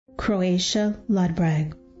Croatia,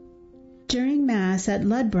 Ludbreg. During Mass at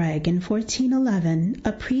Ludbreg in 1411,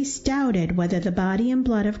 a priest doubted whether the body and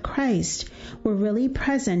blood of Christ were really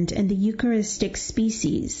present in the Eucharistic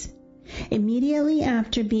species. Immediately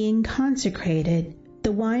after being consecrated,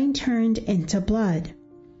 the wine turned into blood.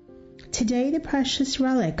 Today, the precious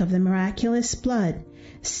relic of the miraculous blood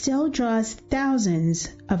still draws thousands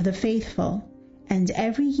of the faithful, and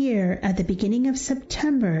every year at the beginning of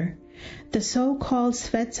September, the so-called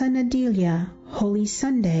Sveta Nedelja, Holy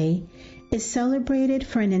Sunday, is celebrated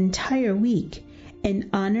for an entire week in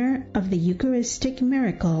honor of the Eucharistic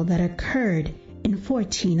miracle that occurred in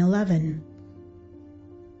 1411.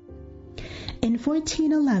 In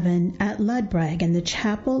 1411, at Ludbreg in the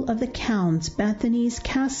chapel of the Counts Bethany's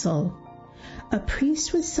castle, a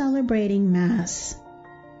priest was celebrating Mass.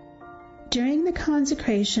 During the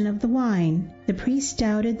consecration of the wine, the priest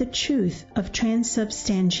doubted the truth of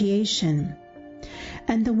transubstantiation,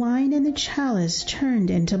 and the wine in the chalice turned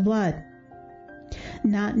into blood.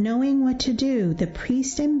 Not knowing what to do, the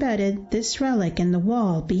priest embedded this relic in the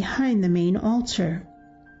wall behind the main altar.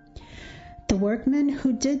 The workman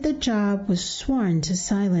who did the job was sworn to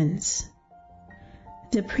silence.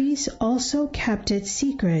 The priest also kept it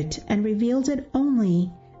secret and revealed it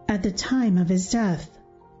only at the time of his death.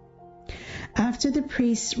 After the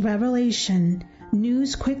priest's revelation,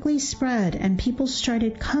 news quickly spread and people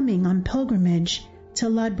started coming on pilgrimage to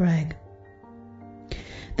Ludbreg.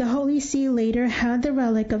 The Holy See later had the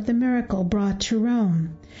relic of the miracle brought to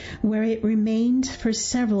Rome, where it remained for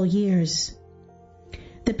several years.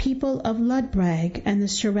 The people of Ludbreg and the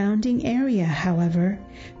surrounding area, however,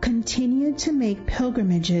 continued to make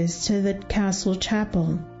pilgrimages to the castle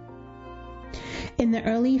chapel. In the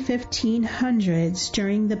early 1500s,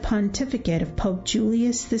 during the pontificate of Pope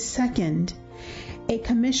Julius II, a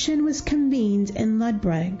commission was convened in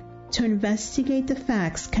Ludbreg to investigate the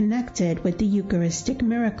facts connected with the Eucharistic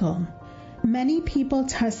miracle. Many people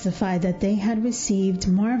testified that they had received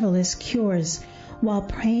marvelous cures while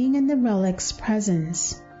praying in the relic's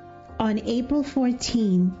presence. On April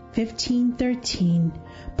 14, 1513,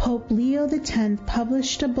 Pope Leo X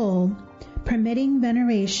published a bull permitting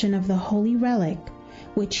veneration of the holy relic,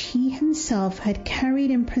 which he himself had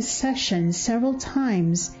carried in procession several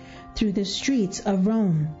times through the streets of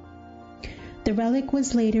Rome. The relic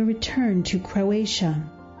was later returned to Croatia.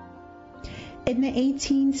 In the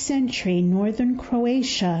 18th century, northern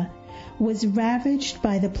Croatia was ravaged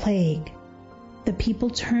by the plague. The people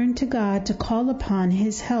turned to God to call upon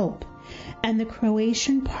His help, and the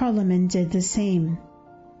Croatian parliament did the same.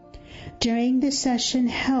 During the session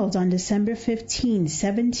held on December 15,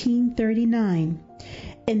 1739,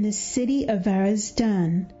 in the city of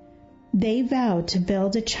Varazdan, they vowed to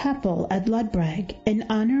build a chapel at Ludbreg in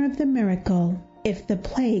honor of the miracle if the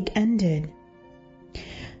plague ended.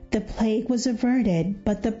 The plague was averted,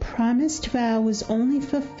 but the promised vow was only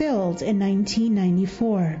fulfilled in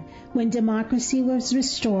 1994, when democracy was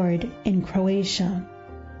restored in Croatia.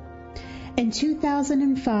 In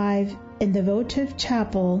 2005, in the votive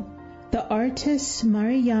chapel, the artist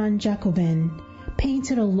Marijan Jacobin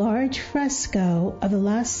painted a large fresco of the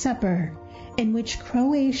Last Supper in which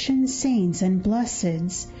Croatian saints and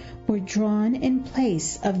blesseds were drawn in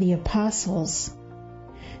place of the apostles.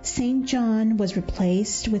 St. John was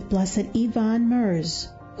replaced with Blessed Ivan Mers,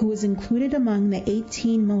 who was included among the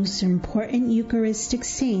 18 most important Eucharistic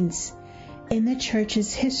saints in the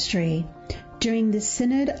Church's history during the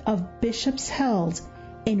Synod of Bishops held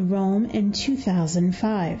in Rome in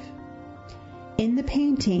 2005. In the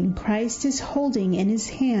painting, Christ is holding in his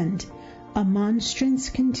hand a monstrance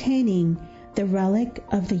containing the relic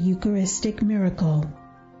of the Eucharistic miracle.